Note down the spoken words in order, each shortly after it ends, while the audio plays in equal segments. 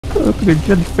Look like a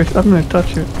jellyfish. I'm gonna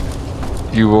touch it.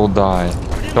 You will die.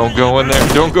 Don't go in there.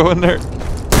 Don't go in there.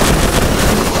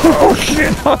 Oh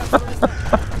shit.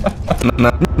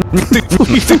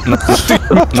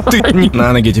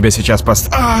 На ноги тебя сейчас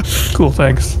поставлю. Cool,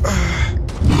 thanks.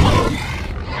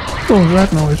 What was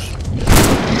that noise?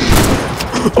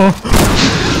 Oh.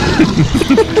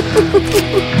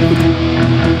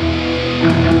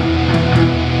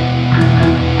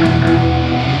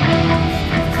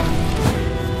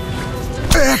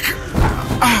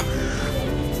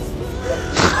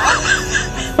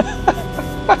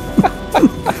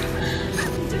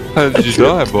 How did you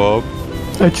die, Bob?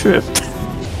 I tripped.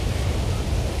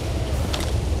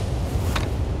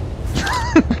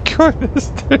 God, that's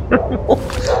terrible.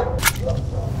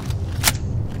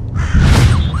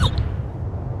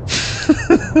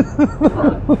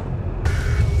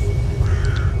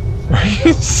 Are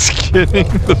you skinning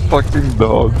the fucking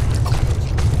dog?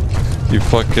 You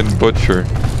fucking butcher.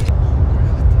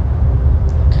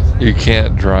 You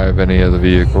can't drive any of the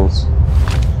vehicles.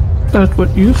 That's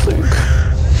what you think.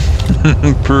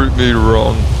 Prove me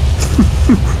wrong.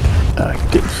 I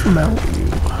can smell you.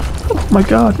 Oh my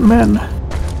god, men.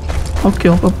 I'll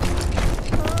kill them.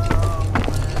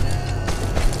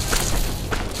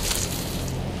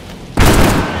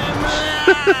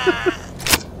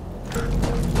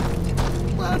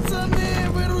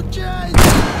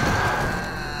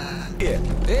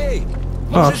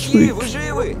 Oh, sweet.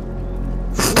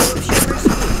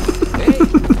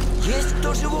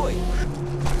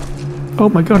 Oh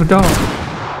my god, a dog.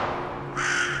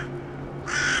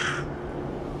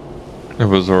 It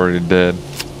was already dead.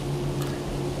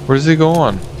 Where does he go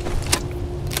on?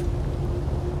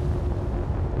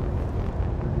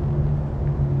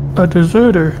 A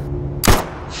deserter.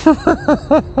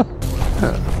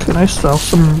 Can I sell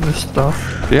some of this stuff?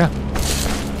 Yeah.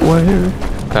 Where?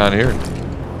 Down here.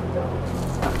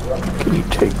 Can you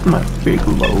take my big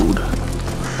load?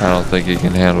 I don't think he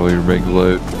can handle your big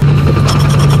load.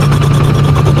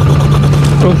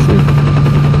 Oh shit.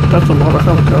 That's a lot of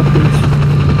helicopters.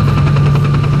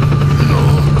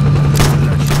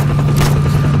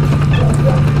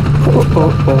 Oh.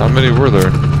 How many were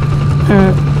there?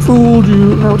 Fooled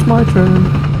you. Now it's my turn.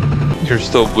 You're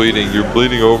still bleeding. You're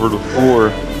bleeding over the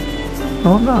floor.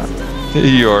 No, I'm not. Yeah,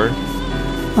 you are.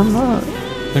 I'm not.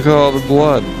 Look at all the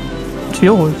blood. It's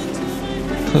yours.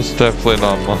 That's definitely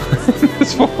not mine.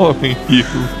 It's following you.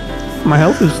 My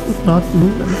health is not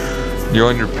moving. You're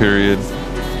on your period.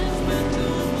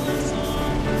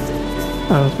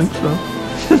 I don't think so.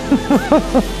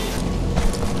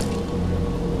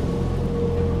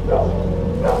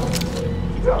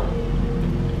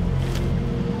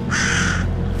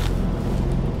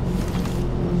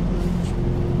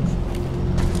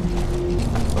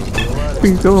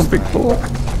 Where you going, big boy?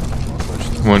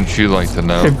 Wouldn't you like to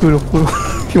know? Yeah, good.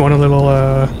 If you want a little,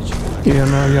 you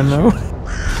know.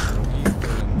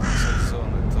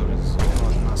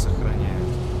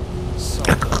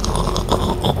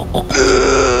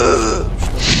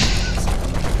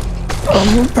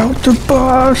 I'm about to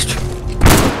bust.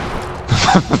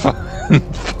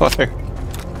 Fuck.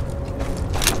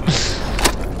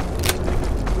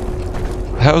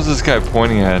 How's this guy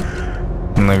pointing at?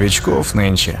 Новичков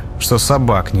нынче, что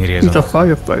собак не He's a резал.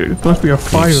 firefighter. It must be a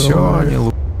fire Всё, alarm.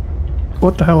 они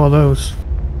What the hell are those?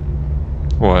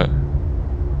 What?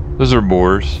 Those are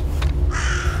boars.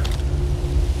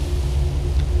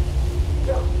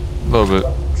 A little bit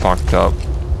fucked up.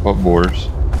 What boars?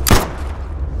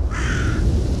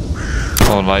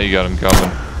 Oh, now you got him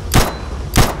coming.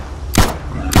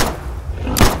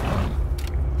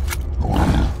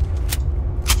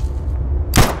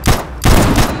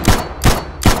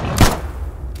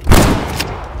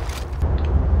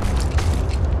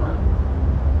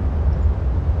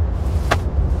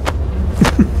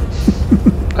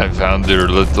 I found their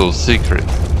little secret.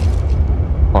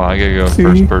 Well, I gotta go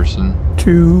first person.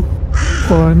 2,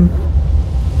 1.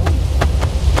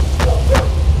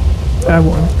 I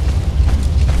won.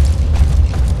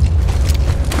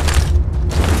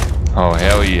 Oh,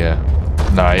 hell yeah.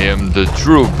 I am the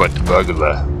true butt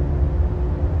burglar.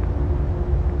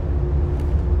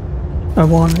 I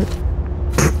want it.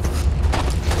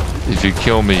 If you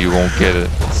kill me, you won't get it.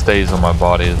 It stays on my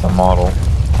body as a model.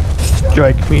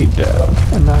 Strike me down,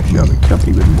 and I shall become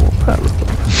even more powerful.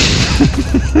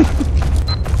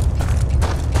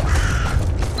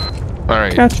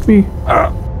 Alright. Catch me.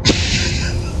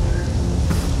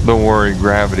 Don't worry,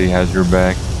 gravity has your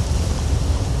back.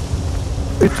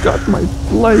 It's got my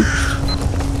legs.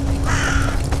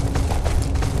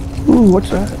 Ooh, what's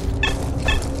that?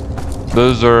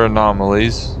 Those are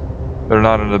anomalies. They're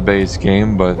not in the base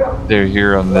game, but they're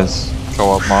here on this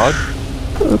co-op mod.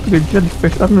 Look at the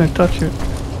jellyfish. I'm gonna touch it.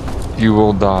 You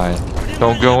will die.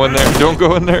 Don't go in there. Don't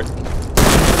go in there.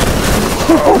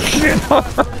 Oh shit!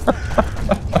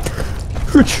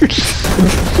 Retreat!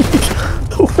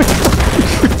 Oh my god!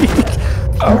 Retreat!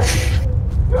 Oh shit!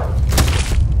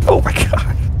 Oh my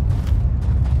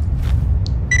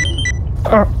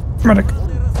god! Medic!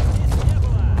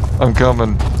 I'm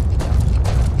coming.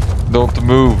 Don't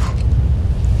move.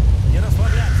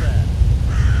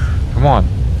 Come on.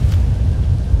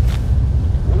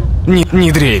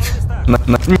 Не дрейфь.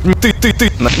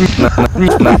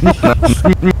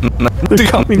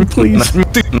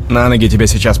 На ноги тебя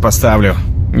сейчас поставлю.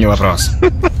 Не вопрос.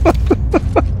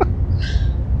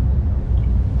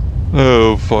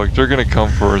 Oh fuck, they're gonna come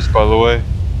for us, by the way.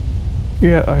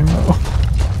 Yeah, I know.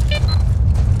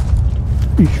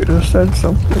 You should have said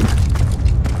something.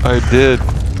 I did,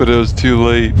 but it was too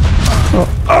late.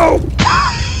 Oh!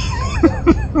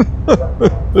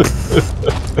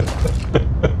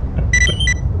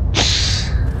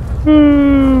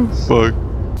 Fuck.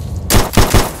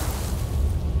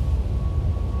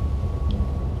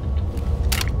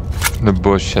 The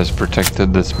bush has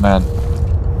protected this man.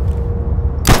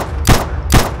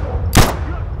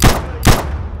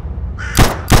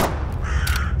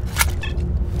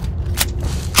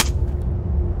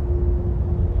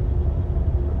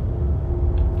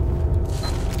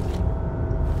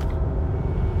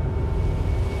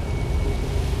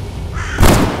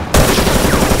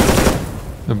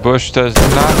 The bush does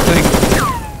nothing.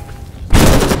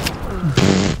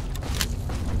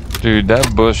 Dude,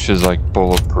 that bush is like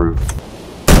bulletproof.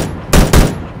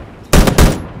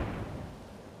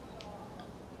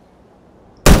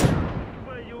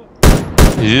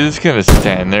 You're just gonna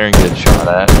stand there and get shot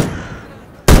at.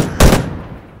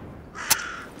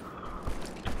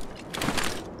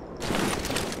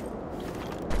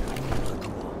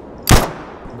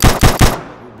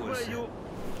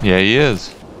 Yeah, he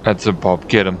is. That's a Bob.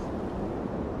 Get him.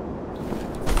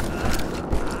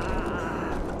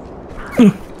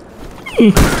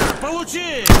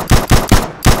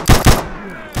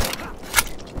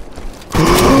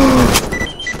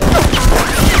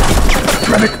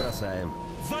 Medic!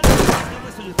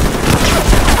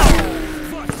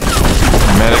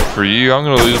 Medic for you. I'm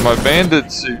gonna lose my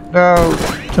bandit suit. No.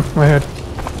 Jump my head.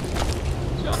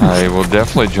 I will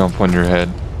definitely jump on your head.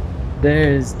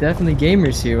 There's definitely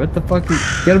gamers here. What the fuck?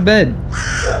 Go to bed.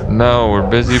 No, we're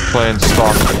busy playing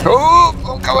Stalker. Oh,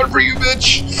 I'm coming for you,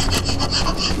 bitch.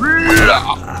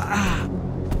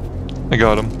 I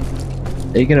got him.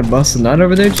 Are you gonna bust a nut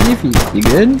over there, Chief? You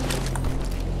good?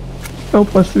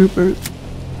 Help us, Roopert.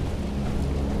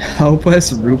 Help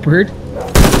us, Roopert.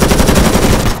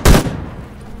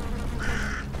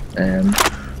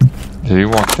 Did he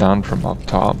walk down from up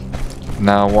top?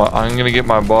 Now what? I'm gonna get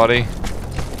my body.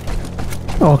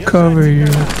 I'll cover you.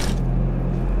 Too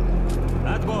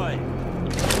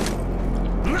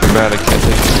bad I can't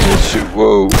take this bullshit.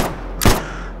 Whoa.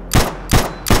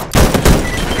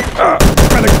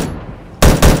 Medic!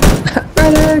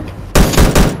 Medic!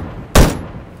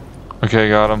 Okay,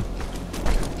 got him.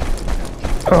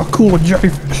 Oh, cool, a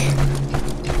jellyfish.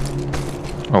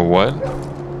 A what?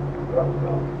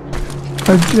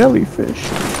 A jellyfish.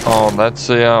 Oh, that's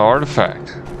a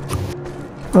artifact.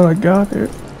 Oh, I got it.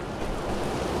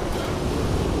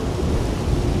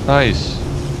 Nice.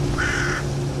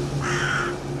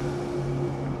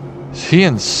 Is he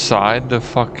inside the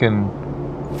fucking...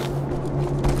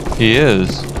 He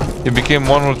is. He became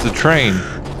one with the train.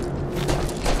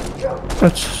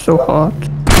 That's so hot.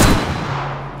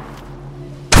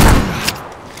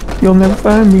 You'll never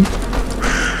find me.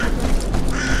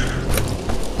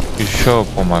 You show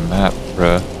up on my map,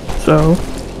 bruh. So?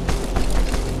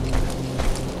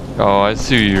 Oh, I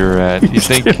see where you're at. You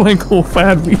think still ain't gonna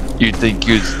find me. you think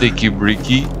you're sticky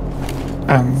bricky?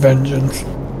 I'm vengeance.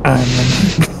 I'm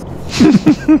vengeance.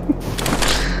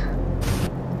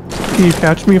 Can you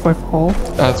catch me if I fall?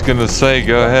 I was gonna say,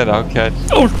 go ahead, I'll catch.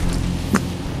 Oh!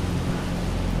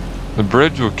 The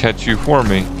bridge will catch you for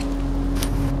me.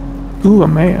 Ooh, a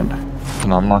man.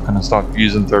 And I'm not gonna stop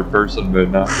using third person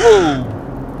mode now. Whoa!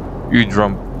 You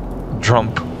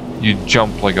you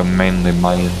jump like a manly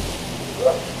man.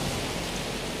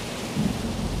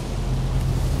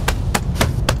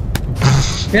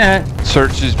 Yeah.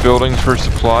 Search these buildings for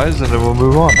supplies and then we'll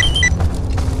move on.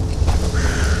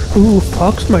 Ooh,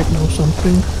 Fox might know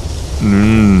something.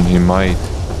 He might.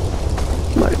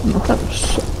 Might know how to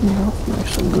suck me off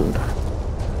nice and good.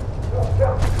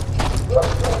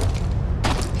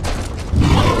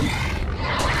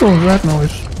 What was that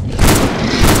noise?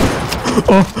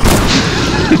 Oh!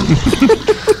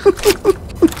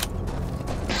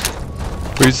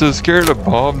 Are you so scared of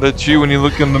Bob? That's you when you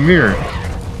look in the mirror.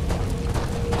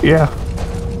 Yeah.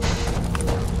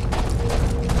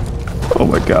 Oh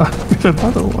my god, it's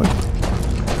another one.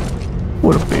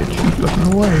 What a bitch, he's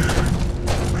looking away.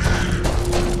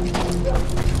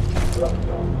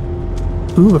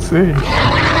 Ooh, a fish.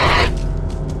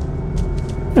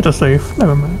 It's a safe,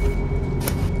 never mind.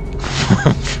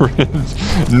 Friends,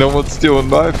 no one's stealing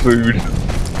my food.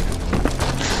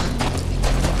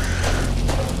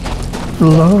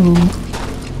 Low.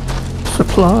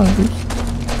 Supplies.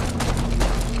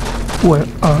 Where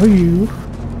are you?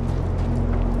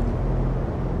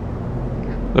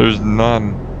 There's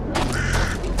none.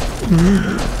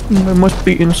 There must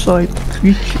be inside the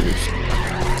creatures.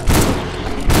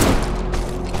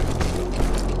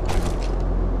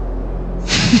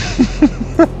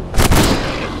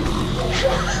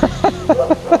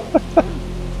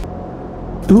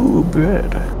 Ooh,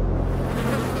 bread.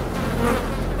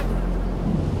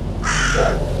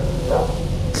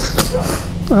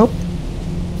 Well,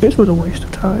 this was a waste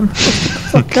of time. Let's get the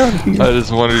fuck out of here. I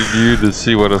just wanted you to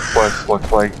see what a flesh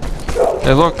looked like.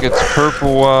 Hey look, it's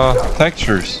purple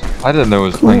textures. I didn't know it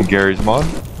was playing Gary's mod.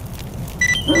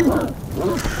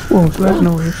 What was that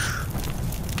noise?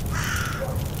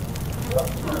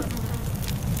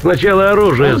 Сначала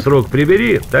оружие с рук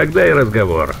прибери, тогда и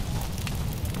разговор.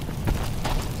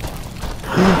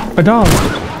 A dog.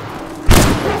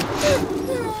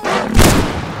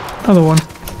 Another one.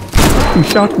 You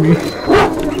shot me.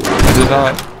 I did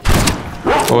not.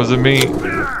 What was it me?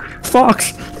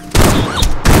 Fox!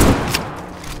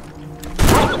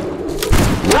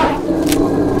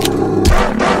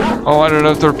 Oh, I don't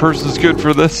know if third person's good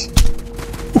for this.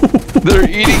 They're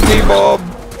eating me, Bob.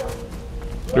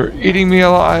 They're eating me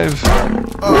alive.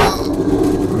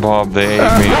 Bob, they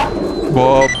ate me.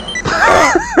 Bob.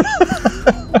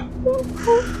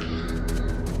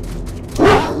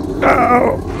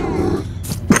 Ow!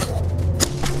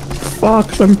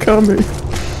 Fox, I'm coming.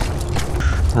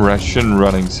 Russian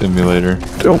running simulator.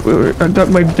 Don't worry, I got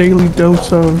my daily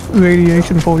dose of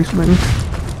radiation poisoning.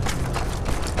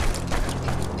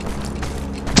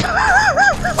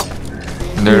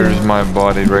 There's my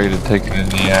body ready to take it in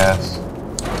the ass.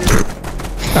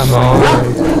 I'm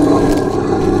alright.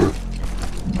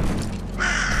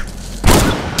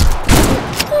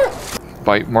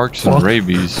 Bite marks and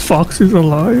rabies. Fox is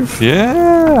alive?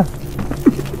 Yeah!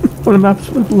 What an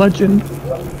absolute legend.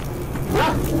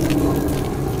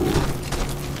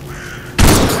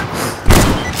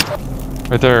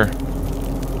 Right there.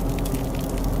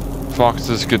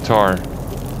 Fox's guitar.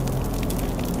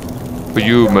 For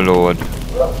you, my lord.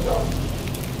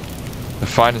 The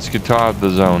finest guitar of the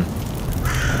zone.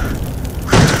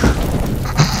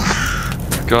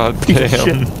 God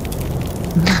damn.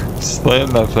 Slam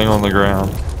that thing on the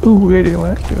ground. Ooh,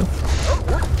 radioactive.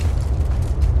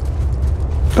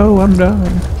 Oh, I'm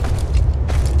dying.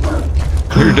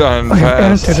 You're dying I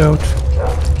have fast. antidote.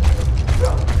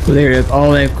 Well, there it is.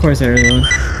 Oh, of course there is one.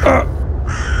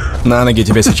 На ноги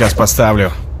тебя сейчас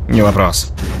поставлю. Не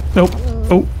вопрос. Nope.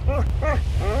 Oh,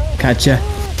 Gotcha.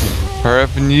 Hurry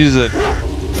up and use it.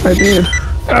 I did.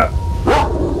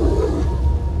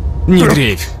 Не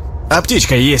дрейфь.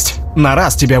 Аптечка есть. На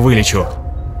раз тебя вылечу.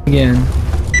 Again.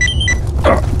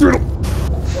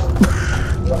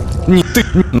 Не ты.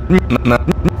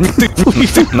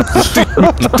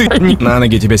 На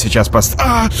ноги тебя сейчас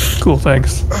поставлю. Cool,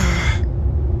 thanks.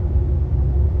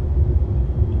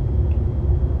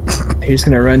 You're just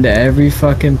gonna run to every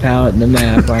fucking pallet in the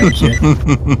map, aren't you?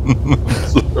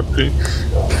 Sorry.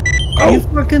 You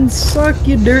fucking suck,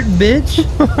 you dirt bitch.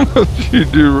 You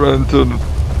do run into an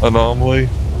anomaly.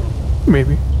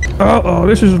 Maybe. Uh-oh,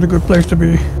 this isn't a good place to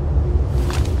be.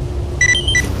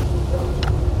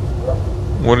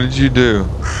 What did you do?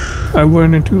 I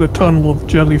went into the tunnel of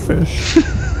jellyfish.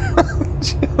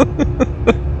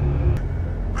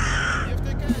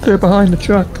 They're behind the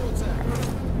truck.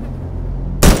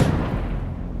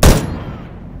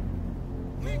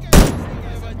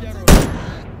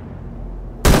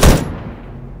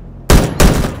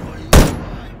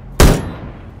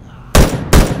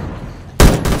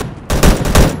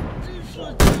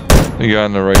 You got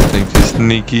in the right thing, too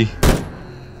sneaky.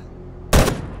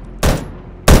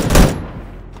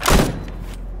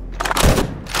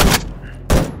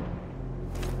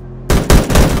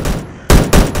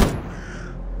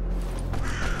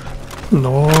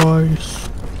 Nice.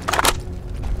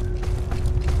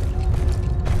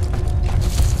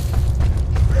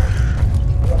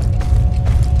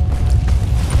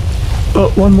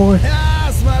 Oh, one more.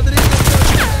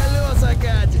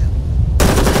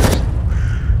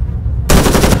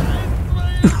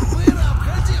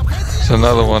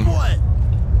 another one.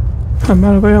 I'm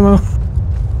out of ammo.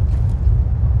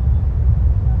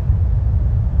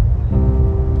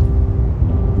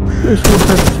 There's more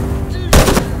pets.